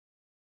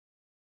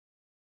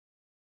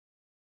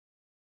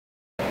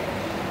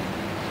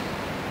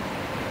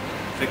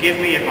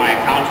Forgive me if my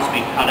account has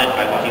been colored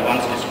by what he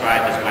once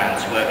described as my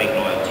unswerving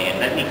loyalty,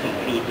 and let me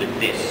conclude with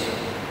this.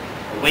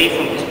 Away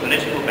from his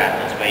political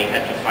battles where he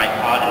had to fight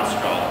hard and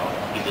strong,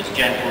 he was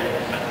gentle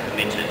but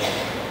committed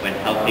when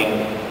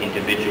helping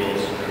individuals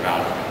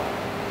around him.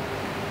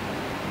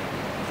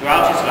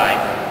 Throughout his life,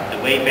 the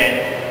way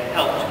Ben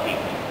helped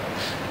people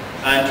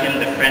earned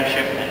him the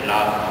friendship and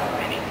love of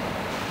many.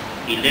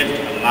 He lived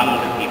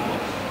among the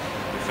people,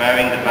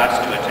 preferring the bus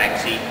to a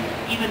taxi,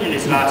 even in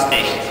his last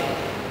days.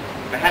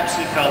 Perhaps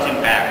he felt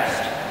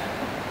embarrassed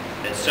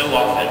that so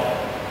often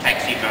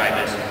taxi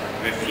drivers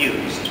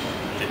refused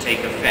to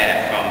take a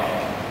fare from him.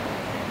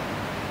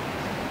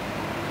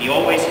 He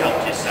always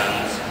helped his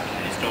sons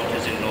and his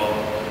daughters-in-law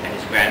and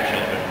his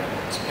grandchildren,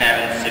 his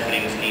parents,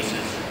 siblings,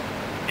 nieces,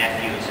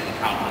 nephews, and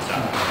countless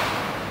others.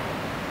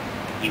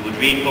 He would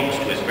read books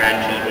to his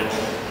grandchildren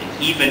and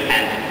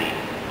even-handedly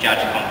judge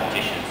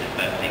competitions at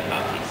birthday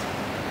parties.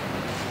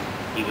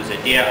 He was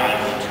a dear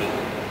uncle too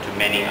to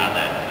many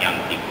other young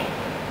people.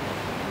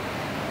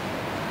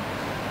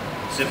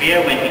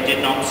 Severe when he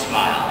did not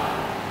smile,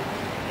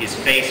 his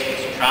face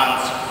was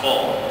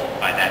transformed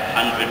by that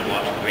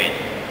 100-watt grin,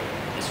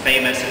 as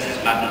famous as his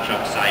mutton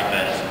chop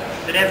sideburns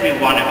that every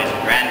one of his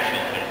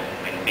grandchildren,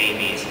 when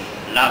babies,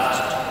 loved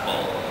to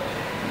pull.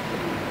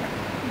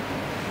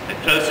 The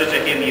closer to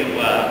him you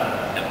were,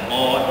 the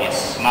more his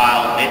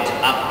smile lit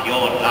up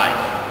your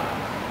life.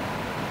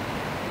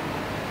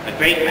 A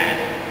great man,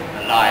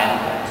 a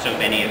lion, so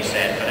many have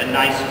said, but a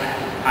nice man,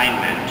 a kind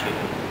man too.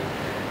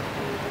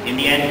 In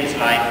the end, his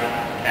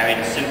life carried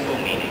a simple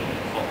meaning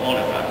for all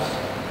of us.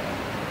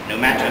 No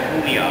matter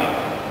who we are,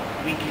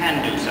 we can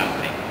do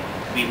something,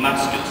 we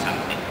must do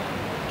something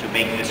to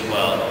make this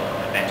world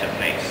a better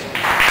place.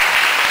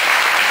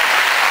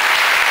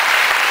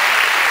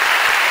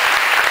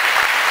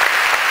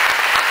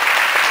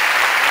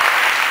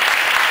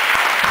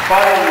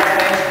 Father, we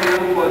thank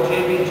you for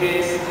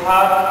JBJ's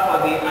heart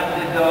for the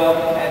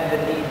underdog and the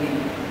needy.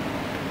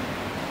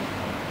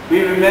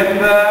 We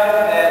remember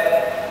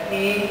that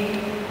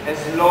he,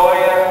 as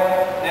lawyer,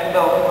 member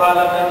of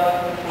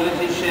parliament,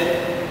 politician,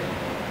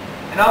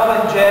 and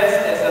often just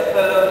as a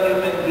fellow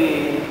human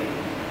being,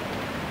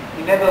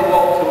 he never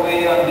walked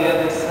away on the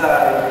other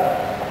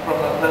side from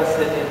a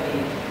person in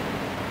need.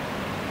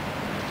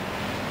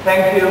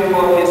 Thank you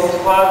for his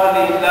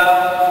fatherly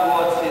love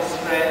towards his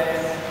friends,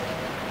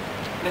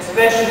 and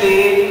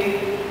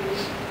especially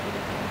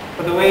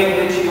for the way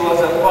in which he was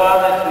a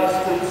father to his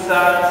two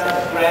sons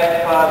and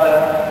grandfather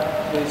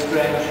to his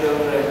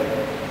grandchildren.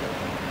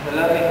 The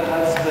loving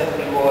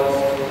husband he was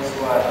to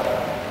his wife.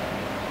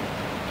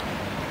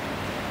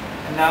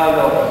 And now,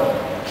 Lord,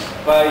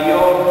 by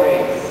your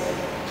grace,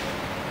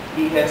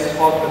 he has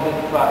fought a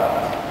good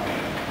fight,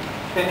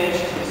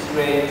 finished his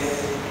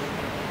race,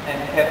 and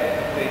kept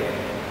the faith.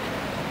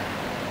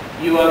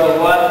 You are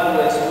the one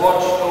who has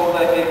watched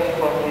over him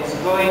from his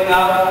going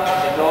out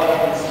and the dawn of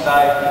his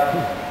life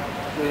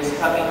to his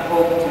coming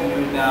home to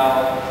you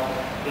now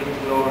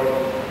in glory.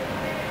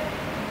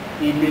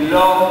 He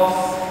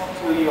belongs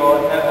to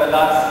your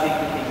everlasting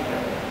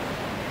kingdom.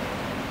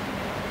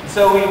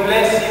 So we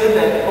bless you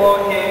that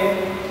for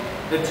him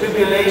the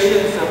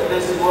tribulations of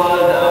this world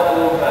are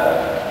over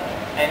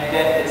and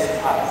death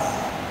is past.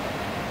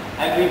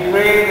 And we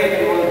pray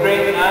that you will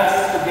bring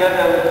us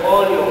together with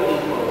all your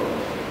people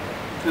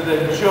to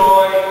the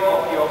joy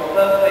of your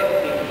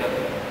perfect kingdom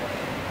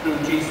through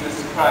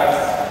Jesus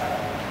Christ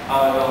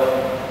our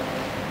Lord.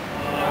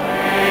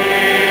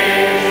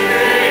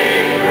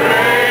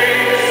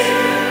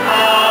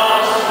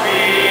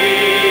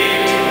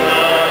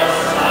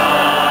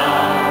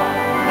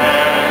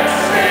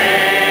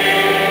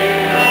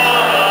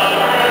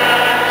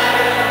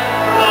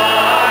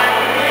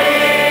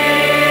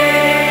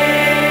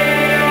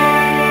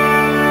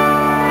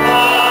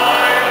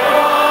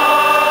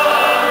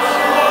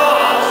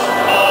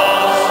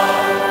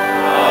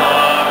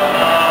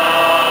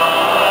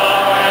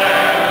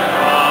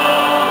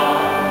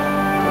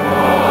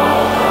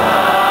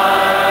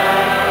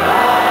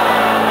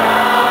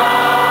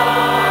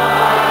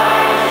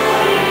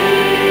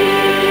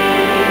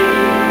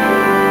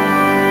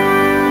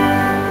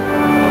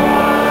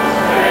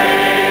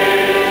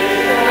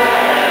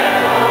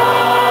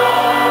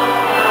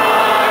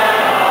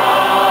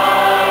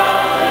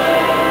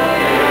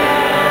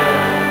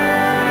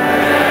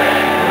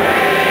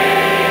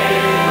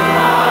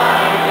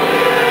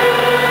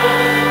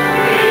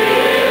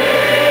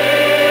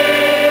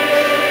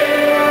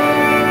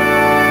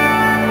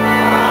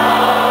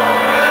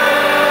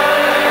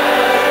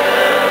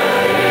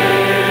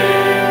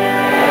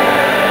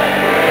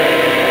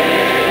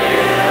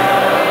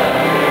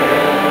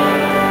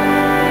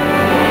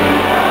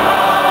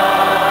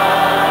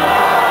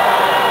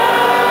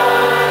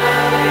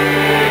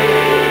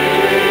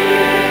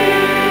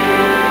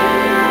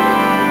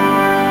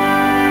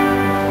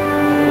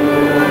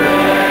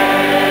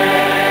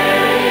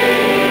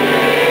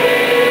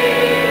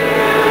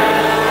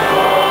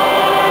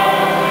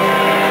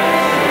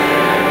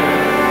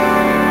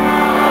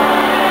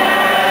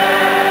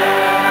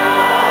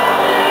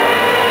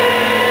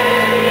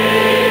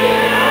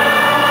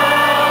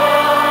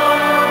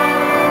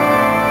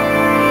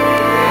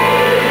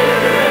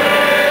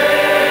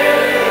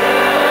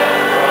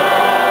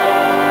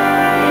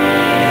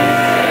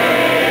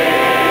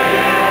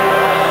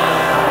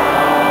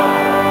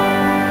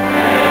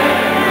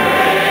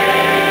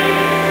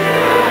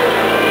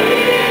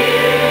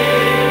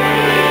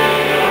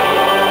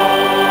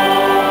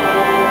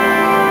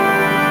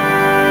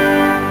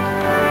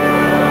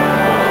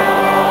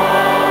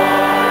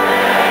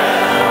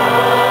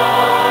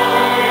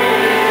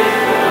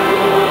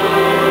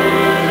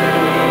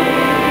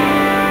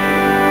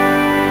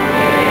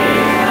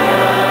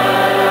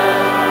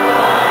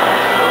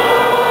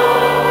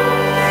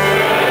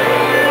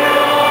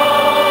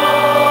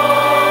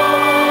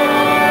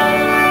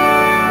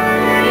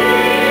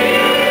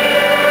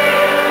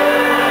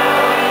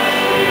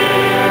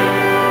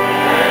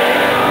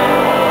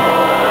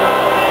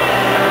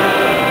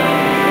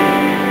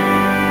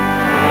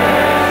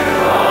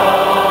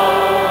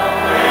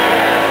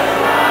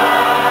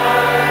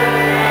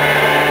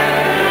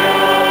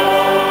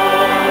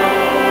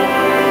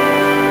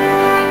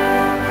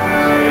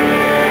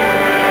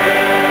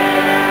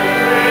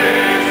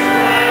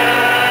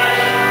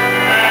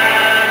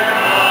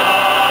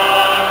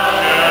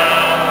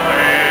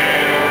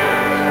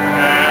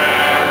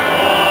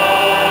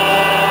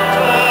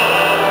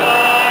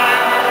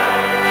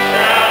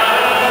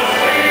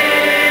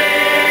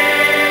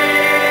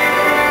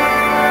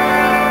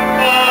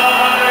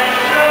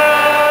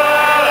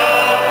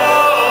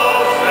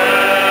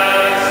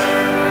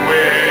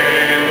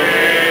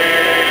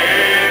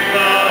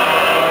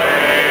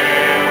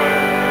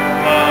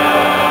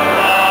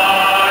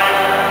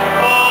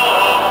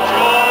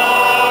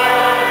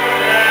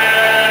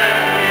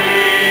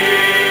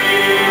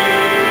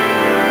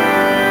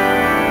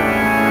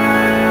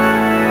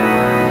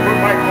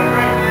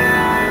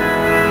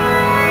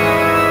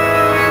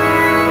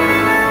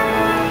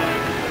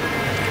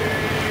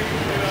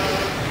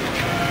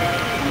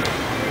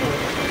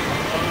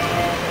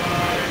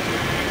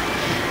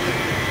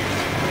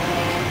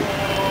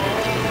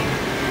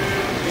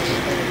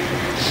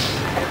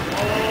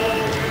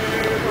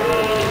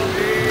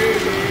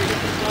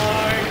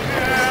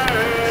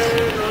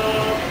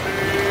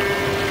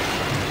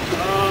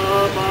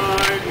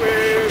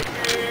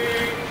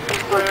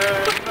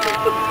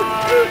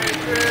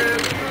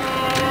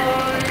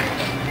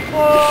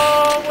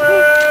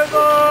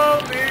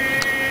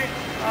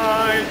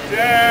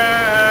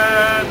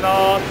 dare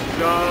not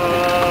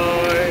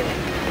die.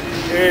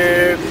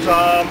 If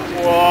some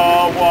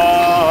poor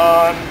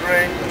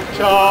wandering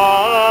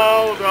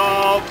child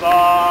of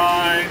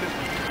thine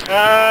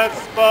has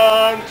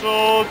spurned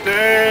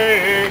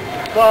today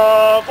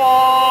the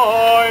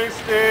voice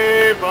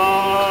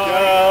divine,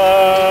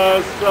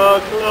 just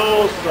a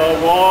closer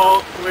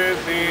walk with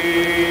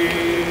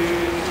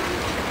thee.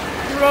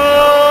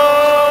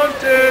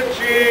 Granted,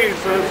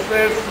 Jesus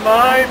is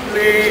my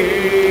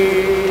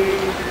plea.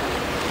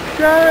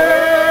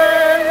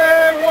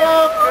 Daily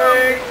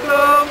walking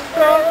close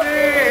to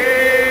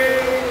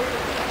thee,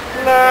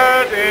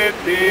 let it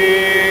be,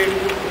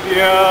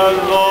 dear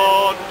Lord.